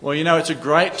Well, it's a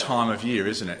great time of year,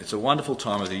 isn't it? It's a wonderful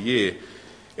time of the year.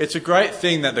 It's a great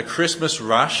thing that the Christmas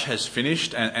rush has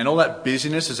finished and all that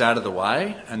busyness is out of the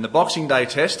way and the Boxing Day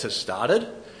test has started.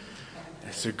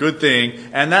 It's a good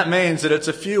thing, and that means that it's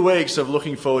a few weeks of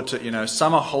looking forward to,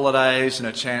 summer holidays and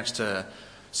a chance to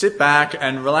sit back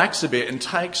and relax a bit and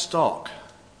take stock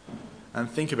and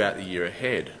think about the year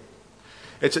ahead.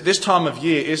 It's at this time of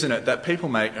year, isn't it, that people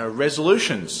make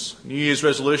resolutions, New Year's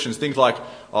resolutions, things like,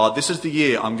 this is the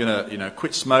year I'm going to,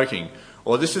 quit smoking,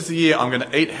 or this is the year I'm going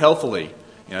to eat healthily,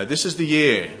 this is the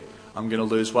year I'm going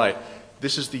to lose weight,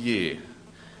 this is the year.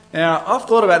 Now, I've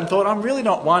thought about it and thought, I'm really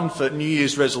not one for New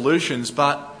Year's resolutions,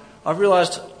 but I've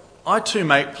realised I too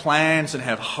make plans and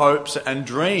have hopes and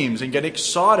dreams and get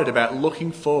excited about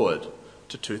looking forward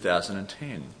to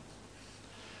 2010.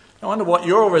 I wonder what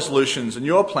your resolutions and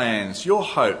your plans, your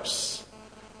hopes,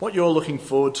 what you're looking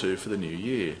forward to for the new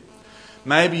year.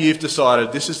 Maybe you've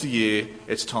decided this is the year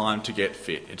it's time to get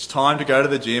fit. It's time to go to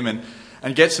the gym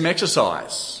and get some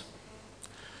exercise.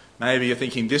 Maybe you're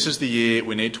thinking this is the year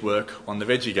we need to work on the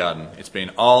veggie garden. It's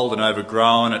been old and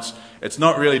overgrown. It's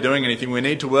not really doing anything. We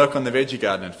need to work on the veggie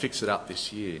garden and fix it up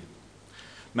this year.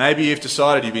 Maybe you've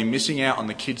decided you've been missing out on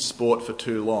the kids' sport for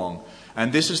too long,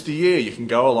 and this is the year you can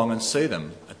go along and see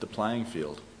them at the playing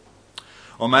field.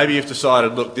 Or maybe you've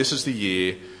decided, look, this is the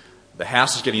year, the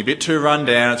house is getting a bit too run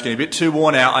down, it's getting a bit too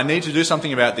worn out, I need to do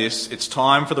something about this, it's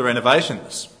time for the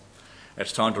renovations.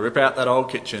 It's time to rip out that old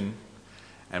kitchen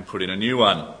and put in a new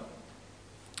one.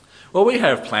 Well, we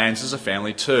have plans as a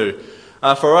family too.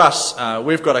 For us,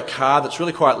 we've got a car that's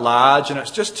really quite large and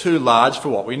it's just too large for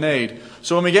what we need.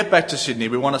 So when we get back to Sydney,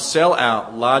 we want to sell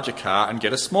our larger car and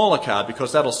get a smaller car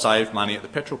because that'll save money at the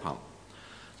petrol pump.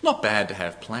 It's not bad to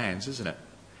have plans, isn't it?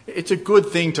 It's a good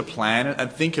thing to plan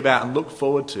and think about and look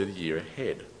forward to the year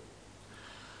ahead.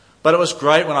 But it was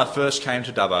great when I first came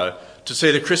to Dubbo to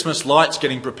see the Christmas lights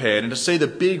getting prepared and to see the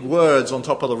big words on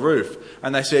top of the roof.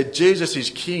 And they said, Jesus is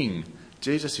King,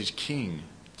 Jesus is King,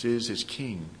 Jesus is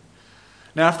King.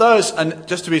 Now, if those are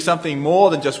just to be something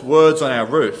more than just words on our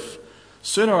roof,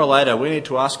 sooner or later we need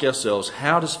to ask ourselves,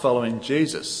 how does following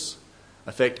Jesus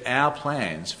affect our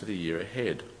plans for the year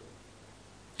ahead?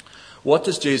 What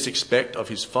does Jesus expect of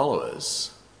his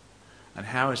followers, and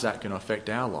how is that going to affect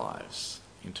our lives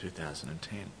in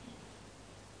 2010?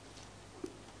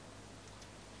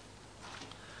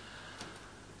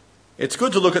 It's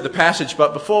good to look at the passage,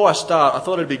 but before I start, I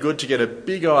thought it'd be good to get a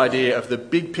big idea of the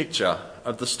big picture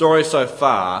of the story so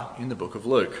far in the book of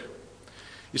Luke.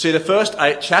 You see, the first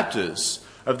 8 chapters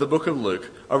of the book of Luke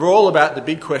are all about the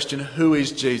big question, who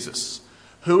is Jesus?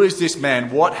 Who is this man?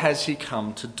 What has he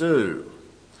come to do?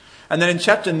 And then in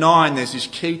chapter 9, there's this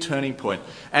key turning point.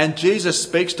 And Jesus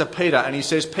speaks to Peter and he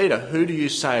says, Peter, who do you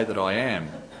say that I am?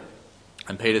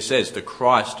 And Peter says, the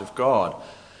Christ of God.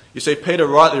 You see, Peter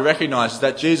rightly recognises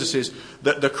that Jesus is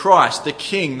the Christ, the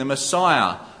King, the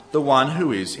Messiah, the one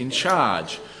who is in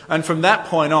charge. And from that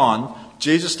point on,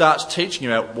 Jesus starts teaching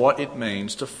about what it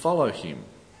means to follow him.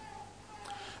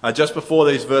 Just before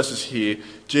these verses here,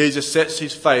 Jesus sets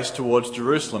his face towards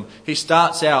Jerusalem. He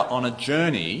starts out on a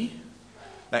journey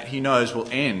that he knows will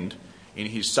end in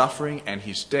his suffering and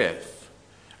his death.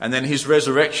 And then his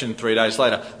resurrection 3 days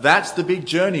later. That's the big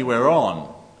journey we're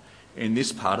on in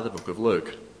this part of the book of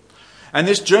Luke. And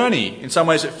this journey, in some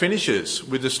ways, it finishes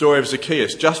with the story of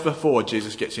Zacchaeus just before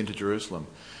Jesus gets into Jerusalem.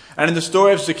 And in the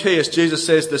story of Zacchaeus, Jesus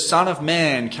says, the Son of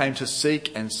Man came to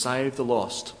seek and save the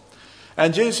lost.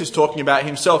 And Jesus is talking about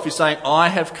himself. He's saying, I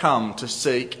have come to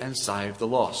seek and save the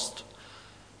lost.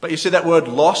 But you see that word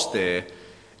lost there,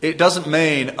 it doesn't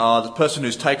mean the person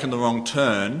who's taken the wrong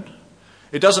turn.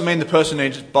 It doesn't mean the person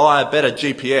needs to buy a better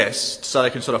GPS so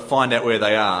they can sort of find out where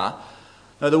they are.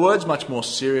 No, the word's much more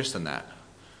serious than that.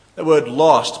 The word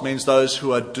lost means those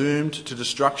who are doomed to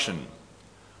destruction,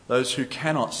 those who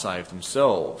cannot save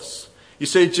themselves. You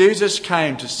see, Jesus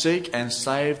came to seek and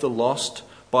save the lost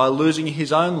by losing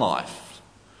his own life,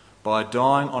 by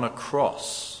dying on a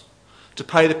cross, to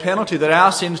pay the penalty that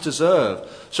our sins deserve,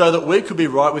 so that we could be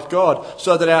right with God,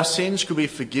 so that our sins could be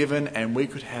forgiven and we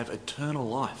could have eternal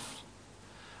life.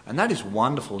 And that is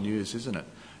wonderful news, isn't it?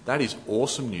 That is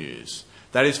awesome news.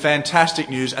 That is fantastic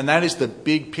news, and that is the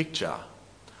big picture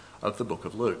of the book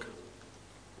of Luke.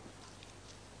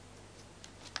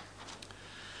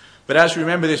 But as we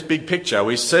remember this big picture,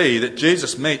 we see that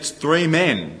Jesus meets 3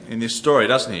 men in this story,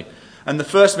 doesn't he? And the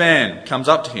first man comes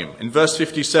up to him. In verse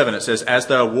 57 it says, as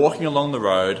they were walking along the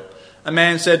road, a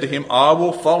man said to him, I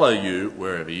will follow you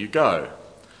wherever you go.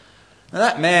 Now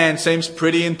that man seems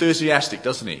pretty enthusiastic,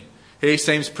 doesn't he? He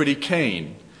seems pretty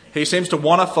keen. He seems to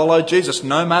want to follow Jesus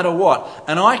no matter what.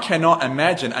 And I cannot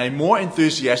imagine a more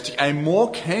enthusiastic, a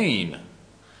more keen,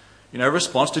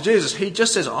 response to Jesus. He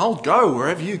just says, I'll go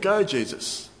wherever you go,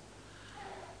 Jesus.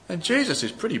 And Jesus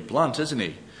is pretty blunt, isn't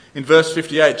he? In verse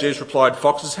 58, Jesus replied,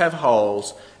 foxes have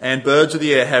holes and birds of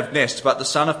the air have nests, but the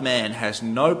Son of Man has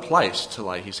no place to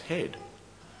lay his head.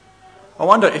 I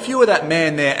wonder if you were that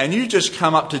man there and you just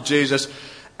come up to Jesus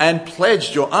and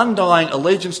pledged your undying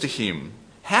allegiance to him,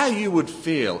 how you would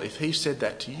feel if he said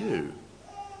that to you.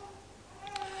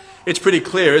 It's pretty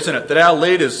clear, isn't it, that our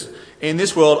leaders in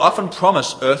this world often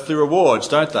promise earthly rewards,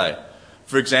 don't they?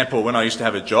 For example, when I used to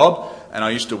have a job and I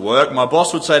used to work, my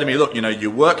boss would say to me, look,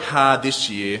 you work hard this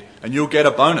year and you'll get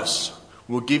a bonus.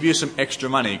 We'll give you some extra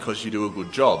money because you do a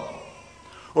good job.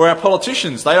 Or our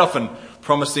politicians, they often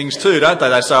promise things too, don't they?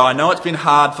 They say, I know it's been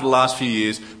hard for the last few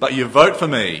years, but you vote for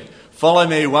me. Follow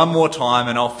me one more time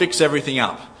and I'll fix everything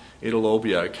up. It'll all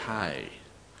be okay.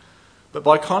 But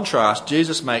by contrast,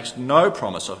 Jesus makes no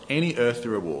promise of any earthly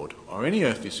reward or any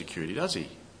earthly security, does he?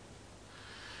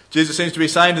 Jesus seems to be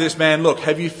saying to this man, look,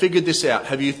 have you figured this out?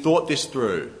 Have you thought this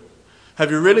through? Have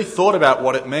you really thought about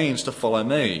what it means to follow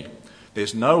me?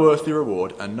 There's no earthly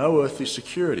reward and no earthly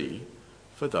security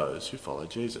for those who follow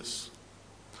Jesus.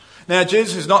 Now,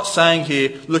 Jesus is not saying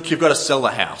here, look, you've got to sell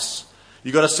the house.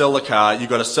 You've got to sell the car. You've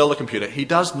got to sell the computer. He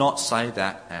does not say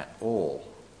that at all.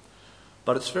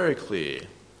 But it's very clear.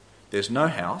 There's no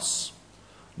house,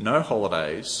 no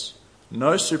holidays,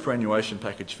 no superannuation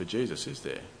package for Jesus, is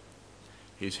there?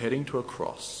 He's heading to a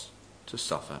cross to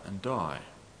suffer and die.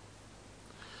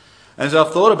 And as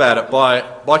I've thought about it,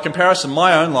 by comparison,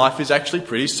 my own life is actually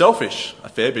pretty selfish a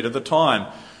fair bit of the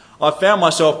time. I've found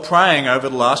myself praying over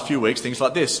the last few weeks things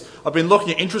like this. I've been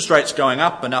looking at interest rates going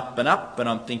up and up and up, and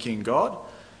I'm thinking, God,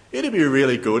 it'd be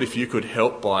really good if you could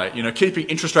help by, keeping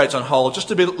interest rates on hold just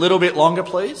a little bit longer,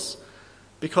 please.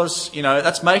 Because,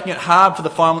 that's making it hard for the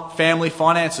family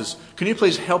finances. Can you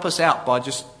please help us out by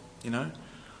just,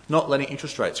 not letting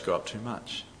interest rates go up too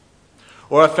much?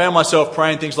 Or I found myself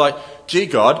praying things like, gee,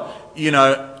 God,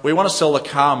 we want to sell the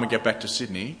car when we get back to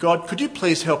Sydney. God, could you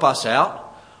please help us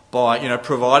out by,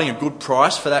 providing a good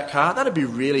price for that car? That'd be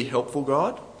really helpful,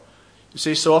 God. You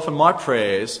see, so often my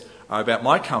prayers are about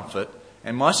my comfort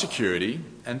and my security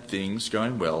and things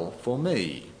going well for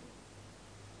me.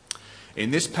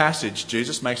 In this passage,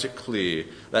 Jesus makes it clear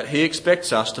that he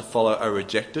expects us to follow a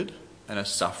rejected and a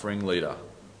suffering leader.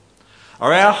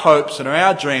 Are our hopes and are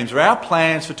our dreams, are our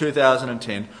plans for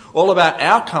 2010 all about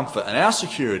our comfort and our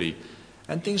security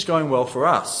and things going well for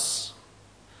us?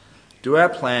 Do our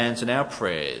plans and our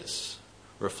prayers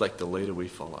reflect the leader we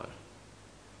follow?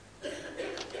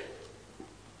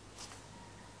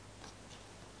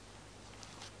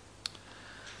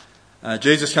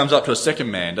 Jesus comes up to a second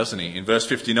man, doesn't he, in verse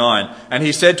 59, and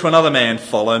he said to another man,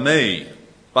 follow me.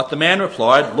 But the man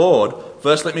replied, Lord,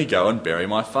 first let me go and bury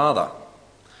my father.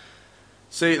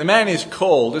 See, the man is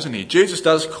called, isn't he? Jesus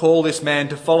does call this man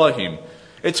to follow him.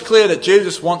 It's clear that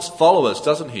Jesus wants followers,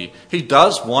 doesn't he? He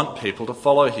does want people to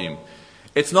follow him.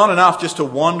 It's not enough just to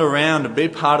wander around and be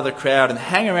part of the crowd and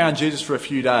hang around Jesus for a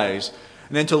few days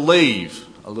and then to leave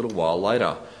a little while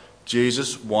later.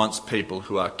 Jesus wants people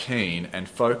who are keen and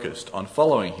focused on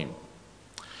following him.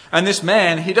 And this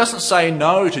man, he doesn't say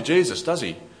no to Jesus, does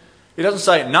he? He doesn't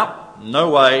say, no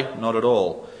way, not at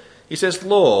all. He says,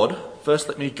 Lord, first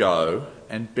let me go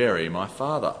and bury my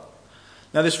father.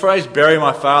 Now this phrase, bury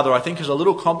my father, I think is a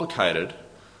little complicated,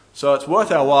 so it's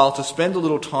worth our while to spend a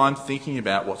little time thinking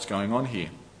about what's going on here.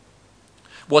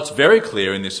 What's very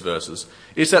clear in these verses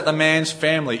is that the man's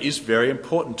family is very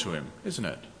important to him, isn't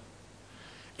it?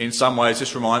 In some ways,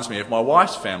 this reminds me of my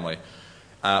wife's family.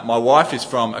 My wife is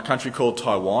from a country called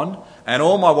Taiwan, and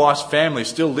all my wife's family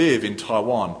still live in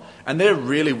Taiwan. And they're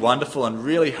really wonderful and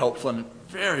really helpful and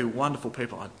very wonderful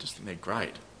people. I just think they're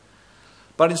great.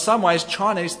 But in some ways,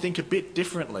 Chinese think a bit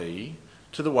differently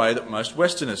to the way that most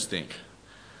Westerners think.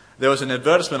 There was an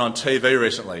advertisement on TV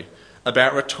recently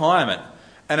about retirement.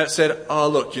 And it said, oh,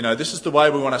 look, this is the way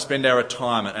we want to spend our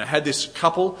retirement. And it had this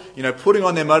couple, putting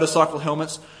on their motorcycle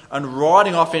helmets and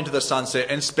riding off into the sunset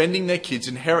and spending their kids'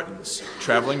 inheritance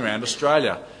travelling around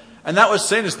Australia. And that was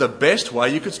seen as the best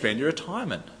way you could spend your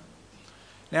retirement.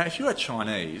 Now, if you are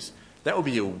Chinese, that would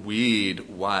be a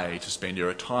weird way to spend your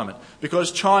retirement,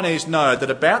 because Chinese know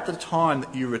that about the time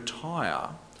that you retire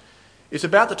is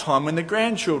about the time when the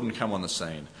grandchildren come on the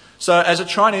scene. So as a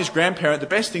Chinese grandparent, the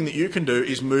best thing that you can do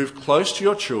is move close to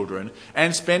your children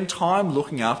and spend time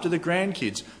looking after the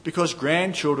grandkids, because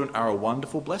grandchildren are a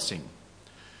wonderful blessing.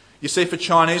 You see, for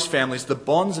Chinese families, the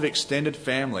bonds of extended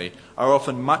family are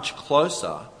often much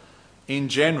closer in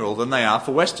general than they are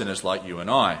for Westerners like you and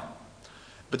I.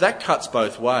 But that cuts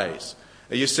both ways.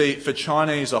 You see, for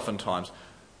Chinese oftentimes,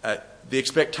 the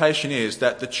expectation is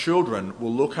that the children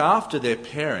will look after their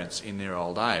parents in their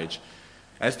old age.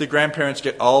 As the grandparents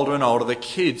get older and older, the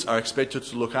kids are expected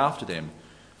to look after them.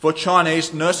 For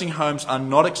Chinese, nursing homes are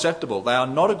not acceptable. They are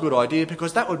not a good idea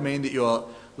because that would mean that you're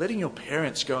letting your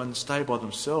parents go and stay by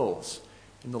themselves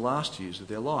in the last years of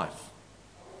their life.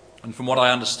 And from what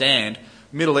I understand,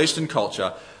 Middle Eastern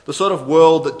culture, the sort of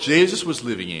world that Jesus was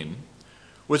living in,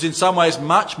 was in some ways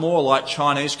much more like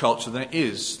Chinese culture than it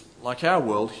is like our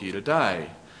world here today.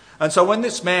 And so when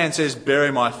this man says,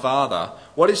 "Bury my father,"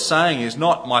 what he's saying is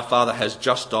not, "My father has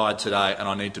just died today and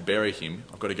I need to bury him.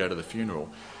 I've got to go to the funeral."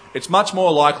 It's much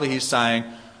more likely he's saying,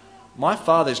 "My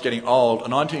father is getting old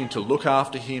and I need to look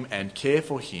after him and care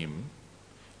for him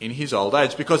in his old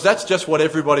age because that's just what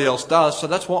everybody else does, so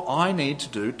that's what I need to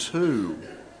do too."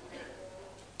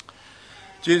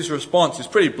 Jesus' response is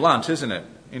pretty blunt, isn't it?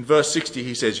 In verse 60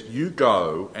 he says, "You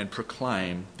go and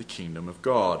proclaim the kingdom of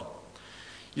God."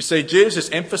 You see, Jesus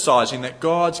is emphasising that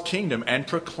God's kingdom and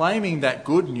proclaiming that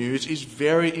good news is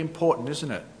very important, isn't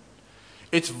it?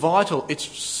 It's vital, it's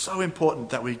so important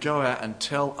that we go out and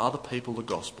tell other people the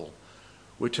gospel.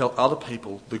 We tell other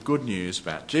people the good news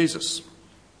about Jesus.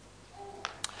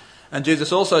 And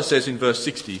Jesus also says in verse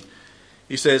 60,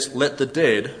 he says, "Let the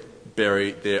dead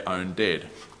bury their own dead."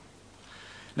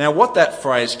 Now what that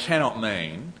phrase cannot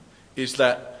mean is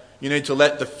that you need to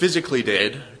let the physically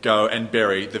dead go and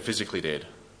bury the physically dead.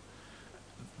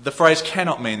 The phrase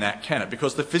cannot mean that, can it?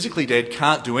 Because the physically dead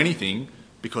can't do anything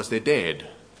because they're dead.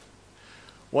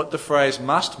 What the phrase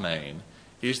must mean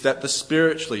is that the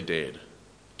spiritually dead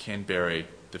can bury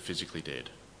the physically dead.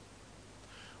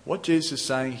 What Jesus is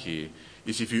saying here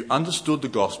is if you understood the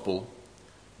gospel,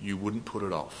 you wouldn't put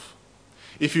it off.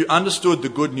 If you understood the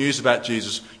good news about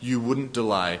Jesus, you wouldn't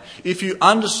delay. If you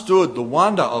understood the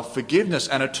wonder of forgiveness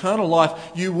and eternal life,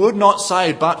 you would not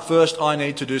say, "But first I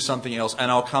need to do something else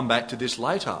and I'll come back to this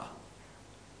later."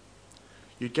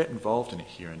 You'd get involved in it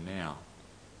here and now.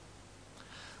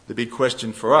 The big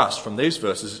question for us from these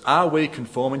verses is, are we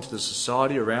conforming to the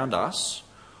society around us,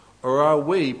 or are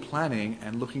we planning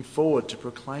and looking forward to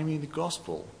proclaiming the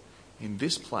gospel in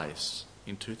this place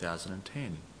in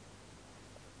 2010?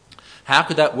 How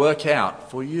could that work out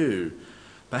for you?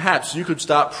 Perhaps you could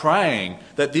start praying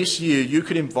that this year you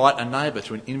could invite a neighbour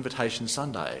to an invitation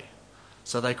Sunday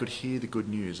so they could hear the good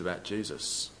news about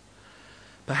Jesus.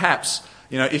 Perhaps,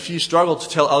 if you struggle to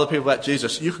tell other people about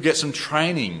Jesus, you could get some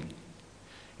training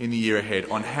in the year ahead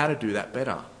on how to do that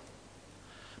better.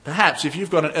 Perhaps if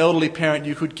you've got an elderly parent,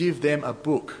 you could give them a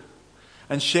book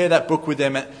and share that book with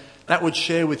them. That would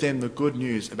share with them the good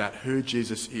news about who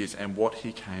Jesus is and what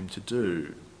he came to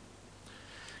do.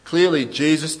 Clearly,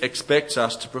 Jesus expects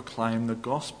us to proclaim the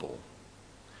gospel.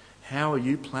 How are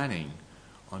you planning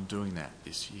on doing that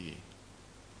this year?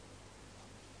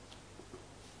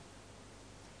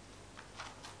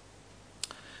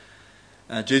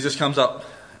 Jesus comes up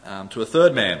to a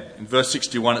third man. In verse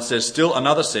 61 it says, "Still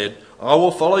another said, 'I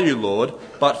will follow you, Lord,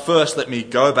 but first let me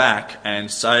go back and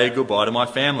say goodbye to my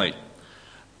family.'"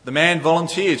 The man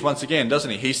volunteers once again, doesn't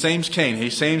he? He seems keen,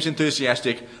 he seems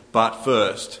enthusiastic, but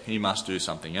first he must do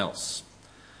something else.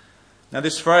 Now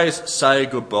this phrase, "say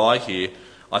goodbye" here,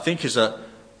 I think is a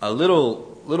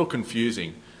little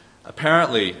confusing.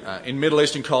 Apparently, in Middle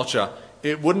Eastern culture,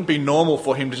 it wouldn't be normal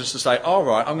for him to just to say, "All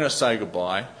right, I'm going to say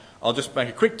goodbye. I'll just make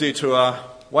a quick detour,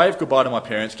 wave goodbye to my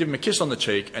parents, give them a kiss on the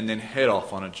cheek, and then head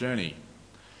off on a journey."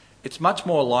 It's much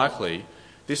more likely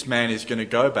this man is going to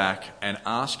go back and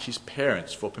ask his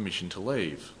parents for permission to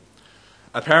leave.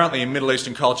 Apparently in Middle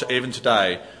Eastern culture, even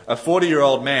today, a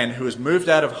 40-year-old man who has moved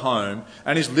out of home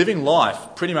and is living life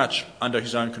pretty much under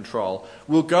his own control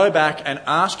will go back and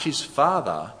ask his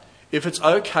father if it's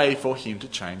okay for him to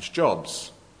change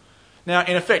jobs. Now,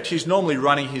 in effect, he's normally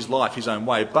running his life his own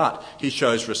way, but he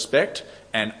shows respect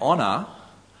and honour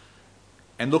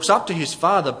and looks up to his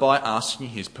father by asking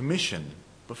his permission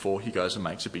before he goes and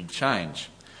makes a big change.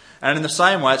 And in the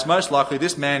same way, it's most likely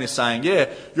this man is saying, "Yeah,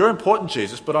 you're important,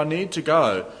 Jesus, but I need to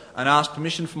go and ask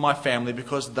permission from my family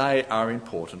because they are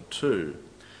important too."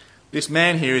 This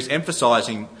man here is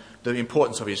emphasising the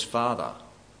importance of his father.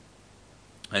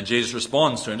 And Jesus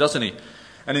responds to him, doesn't he?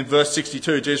 And in verse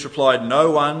 62, Jesus replied,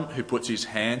 "No one who puts his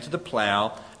hand to the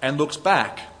plough and looks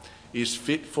back is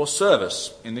fit for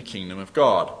service in the kingdom of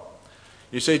God."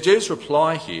 You see, Jesus'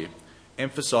 reply here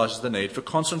emphasises the need for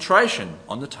concentration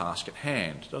on the task at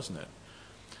hand, doesn't it?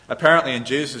 Apparently in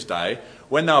Jesus' day,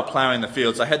 when they were ploughing the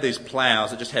fields, they had these ploughs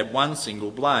that just had one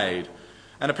single blade.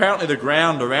 And apparently the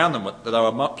ground around them that they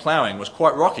were ploughing was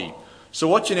quite rocky. So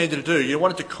what you needed to do, you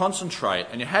wanted to concentrate,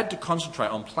 and you had to concentrate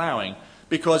on ploughing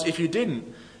Because if you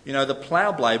didn't, the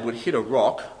plough blade would hit a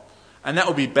rock, and that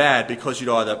would be bad because you'd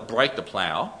either break the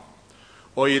plough,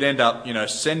 or you'd end up,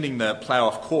 sending the plough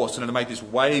off course and it'd make this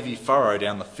wavy furrow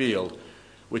down the field,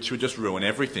 which would just ruin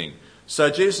everything. So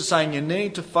Jesus is saying you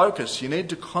need to focus, you need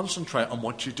to concentrate on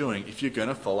what you're doing if you're going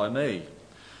to follow me.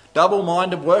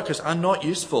 Double-minded workers are not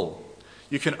useful.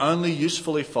 You can only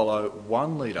usefully follow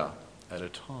one leader at a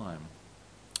time.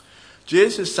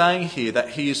 Jesus is saying here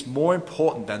that he is more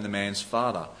important than the man's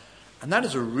father. And that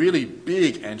is a really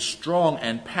big and strong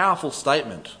and powerful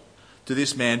statement to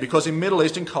this man, because in Middle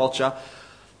Eastern culture,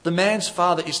 the man's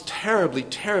father is terribly,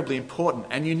 terribly important,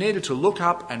 and you needed to look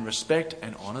up and respect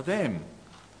and honour them.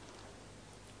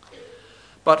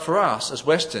 But for us, as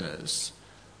Westerners,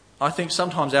 I think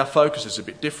sometimes our focus is a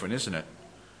bit different, isn't it?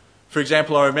 For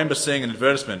example, I remember seeing an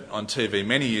advertisement on TV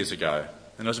many years ago,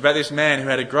 and it was about this man who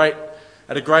had a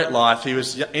great life. He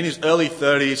was in his early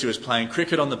 30s, he was playing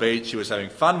cricket on the beach, he was having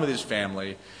fun with his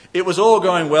family. It was all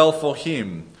going well for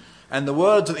him. And the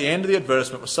words at the end of the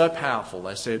advertisement were so powerful.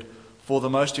 They said, "For the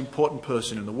most important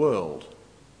person in the world,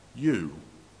 you."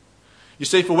 You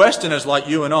see, for Westerners like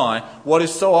you and I, what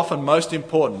is so often most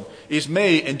important is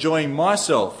me enjoying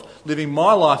myself, living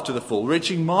my life to the full,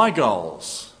 reaching my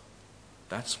goals.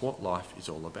 That's what life is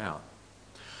all about.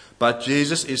 But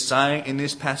Jesus is saying in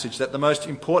this passage that the most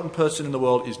important person in the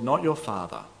world is not your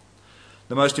father.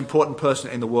 The most important person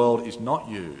in the world is not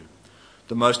you.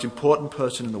 The most important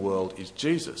person in the world is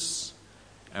Jesus.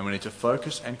 And we need to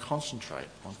focus and concentrate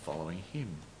on following him.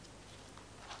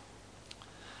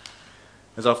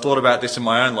 As I've thought about this in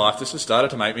my own life, this has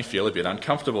started to make me feel a bit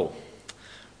uncomfortable.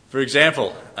 For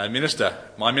example, my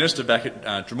minister back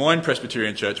at Drummoyne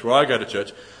Presbyterian Church, where I go to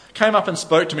church, came up and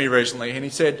spoke to me recently, and he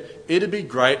said, "It'd be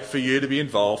great for you to be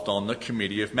involved on the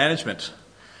Committee of Management."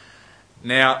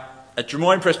 Now, at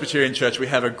Drummoyne Presbyterian Church, we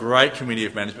have a great Committee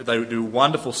of Management. They do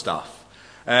wonderful stuff.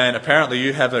 And apparently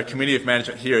you have a Committee of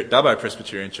Management here at Dubbo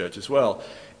Presbyterian Church as well.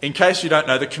 In case you don't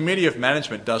know, the Committee of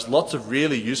Management does lots of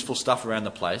really useful stuff around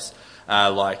the place,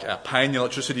 like paying the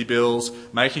electricity bills,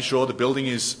 making sure the building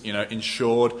is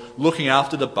insured, looking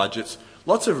after the budgets,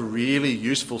 lots of really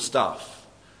useful stuff.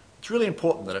 It's really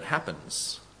important that it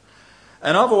happens.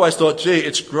 And I've always thought,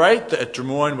 it's great that at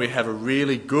Drummoyne we have a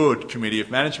really good Committee of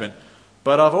Management,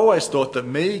 but I've always thought that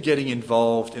me getting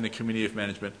involved in a Committee of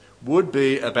Management would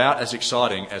be about as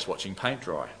exciting as watching paint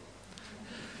dry.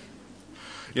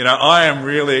 I am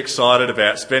really excited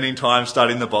about spending time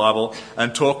studying the Bible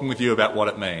and talking with you about what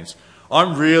it means.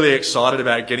 I'm really excited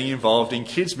about getting involved in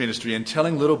kids ministry and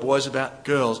telling little boys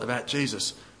girls about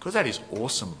Jesus, because that is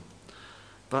awesome.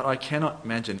 But I cannot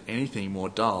imagine anything more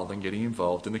dull than getting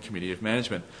involved in the Committee of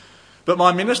Management. But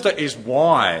my minister is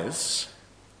wise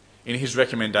in his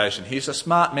recommendation. He's a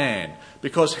smart man,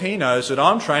 because he knows that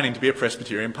I'm training to be a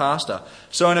Presbyterian pastor.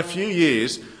 So in a few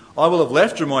years, I will have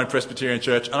left Drummoyne Presbyterian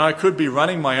Church, and I could be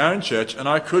running my own church, and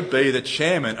I could be the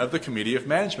chairman of the Committee of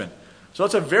Management. So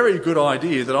it's a very good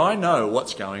idea that I know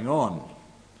what's going on.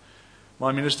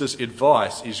 My minister's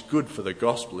advice is good for the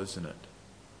gospel, isn't it?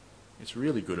 It's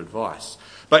really good advice.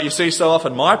 But you see, so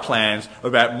often my plans are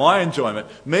about my enjoyment,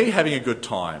 me having a good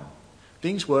time,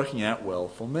 things working out well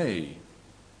for me.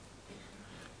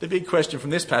 The big question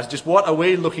from this passage is, what are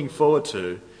we looking forward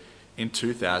to in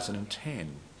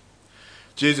 2010?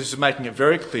 Jesus is making it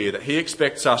very clear that he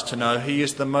expects us to know he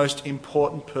is the most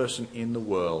important person in the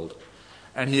world,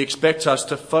 and he expects us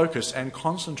to focus and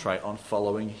concentrate on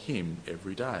following him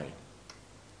every day.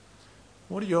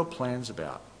 What are your plans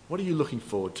about? What are you looking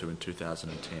forward to in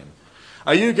 2010?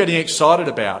 Are you getting excited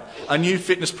about a new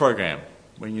fitness program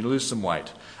when you lose some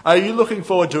weight? Are you looking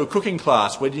forward to a cooking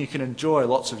class where you can enjoy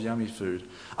lots of yummy food?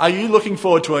 Are you looking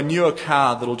forward to a newer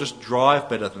car that'll just drive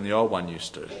better than the old one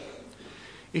used to?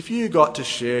 If you got to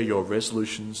share your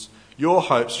resolutions, your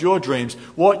hopes, your dreams,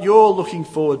 what you're looking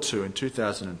forward to in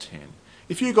 2010,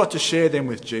 if you got to share them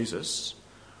with Jesus,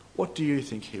 what do you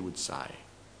think he would say?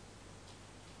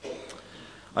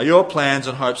 Are your plans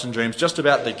and hopes and dreams just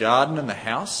about the garden and the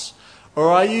house? Or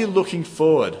are you looking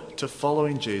forward to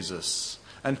following Jesus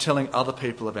and telling other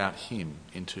people about him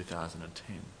in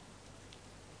 2010?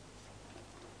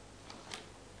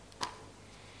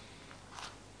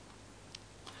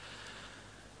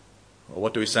 Well,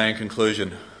 what do we say in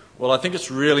conclusion? Well, I think it's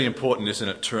really important, isn't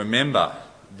it, to remember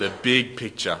the big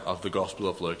picture of the Gospel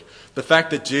of Luke. The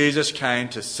fact that Jesus came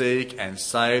to seek and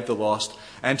save the lost,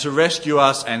 and to rescue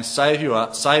us and save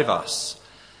us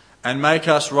and make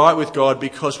us right with God,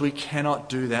 because we cannot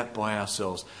do that by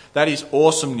ourselves. That is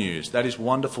awesome news. That is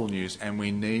wonderful news, and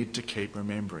we need to keep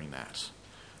remembering that.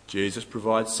 Jesus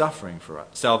provides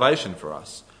salvation for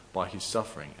us by his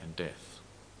suffering and death.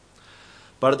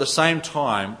 But at the same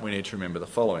time, we need to remember the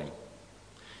following.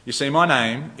 You see, my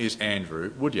name is Andrew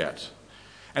Woodyat.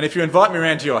 And if you invite me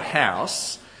around to your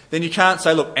house, then you can't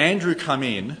say, look, Andrew come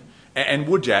in and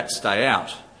Woodyat stay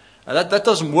out. That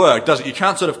doesn't work, does it? You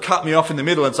can't sort of cut me off in the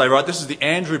middle and say, right, this is the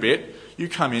Andrew bit, you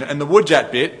come in, and the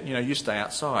Woodyat bit, you stay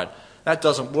outside. That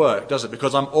doesn't work, does it?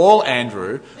 Because I'm all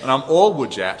Andrew and I'm all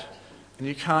Woodyat, and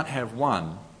you can't have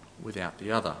one without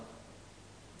the other.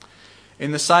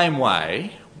 In the same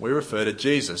way, we refer to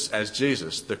Jesus as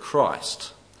Jesus, the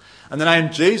Christ. And the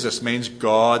name Jesus means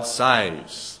God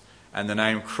saves. And the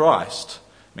name Christ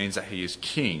means that he is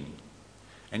King.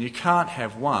 And you can't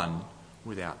have one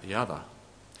without the other.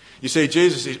 You see,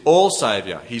 Jesus is all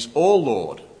Saviour. He's all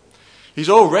Lord. He's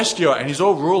all Rescuer and he's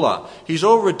all Ruler. He's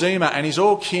all Redeemer and he's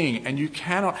all King. And you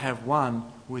cannot have one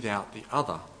without the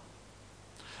other.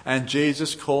 And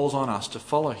Jesus calls on us to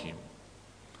follow him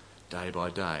day by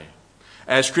day.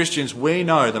 As Christians, we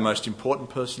know the most important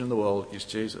person in the world is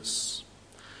Jesus.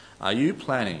 Are you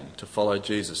planning to follow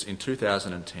Jesus in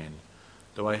 2010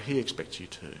 the way he expects you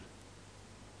to?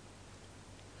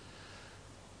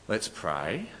 Let's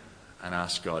pray and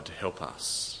ask God to help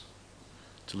us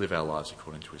to live our lives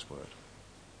according to his word.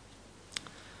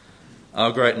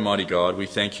 Our great and mighty God, we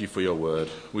thank you for your word.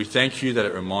 We thank you that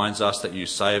it reminds us that you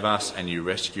save us and you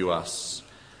rescue us.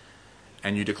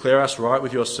 And you declare us right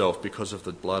with yourself because of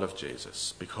the blood of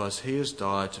Jesus, because he has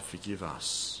died to forgive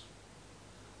us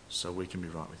so we can be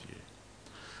right with you.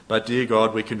 But dear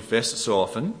God, we confess so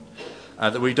often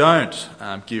that we don't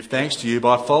give thanks to you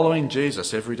by following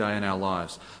Jesus every day in our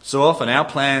lives. So often our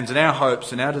plans and our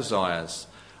hopes and our desires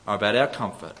are about our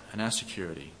comfort and our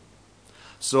security.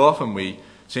 So often we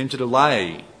seem to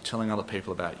delay telling other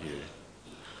people about you.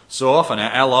 So often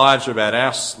our lives are about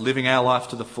us living our life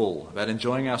to the full, about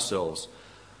enjoying ourselves,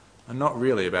 and not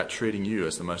really about treating you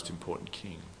as the most important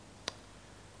king.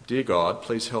 Dear God,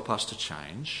 please help us to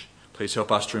change. Please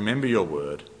help us to remember your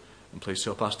word. And please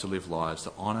help us to live lives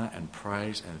that honour and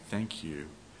praise and thank you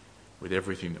with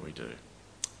everything that we do.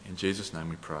 In Jesus' name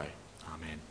we pray. Amen.